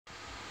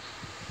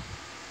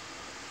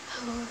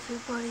Hello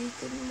everybody,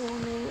 good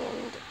morning,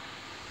 and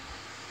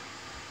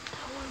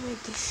I want to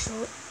make this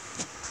short.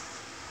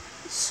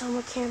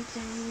 Summer camp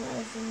thing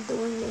I've been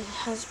doing, it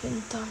has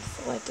been done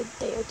for like a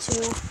day or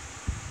two.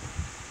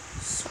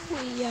 So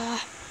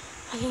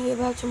I can get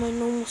back to my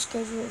normal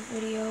schedule of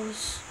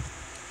videos.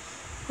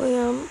 We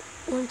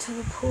went to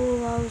the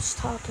pool I was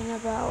talking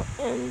about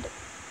and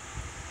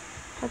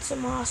had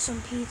some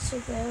awesome pizza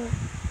there.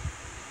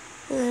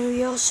 And then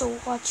we also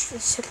watched the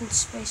second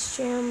Space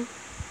Jam.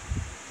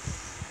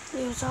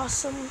 It was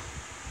awesome.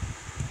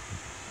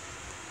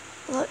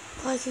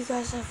 Like you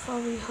guys have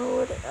probably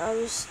heard, I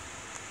was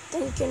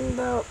thinking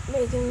about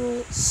making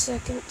a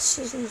second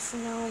season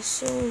finale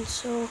soon,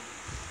 so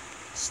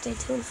stay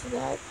tuned for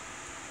that.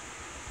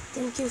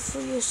 Thank you for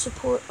your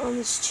support on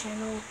this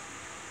channel.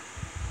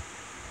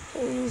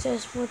 It means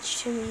as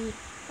much to me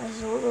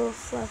as a little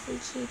fluffy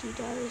kitty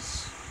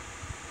does.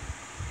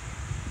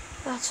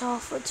 That's all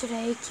for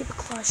today. Keep a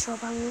claw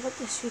sharp. I'm gonna let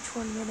this reach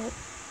 1 minute.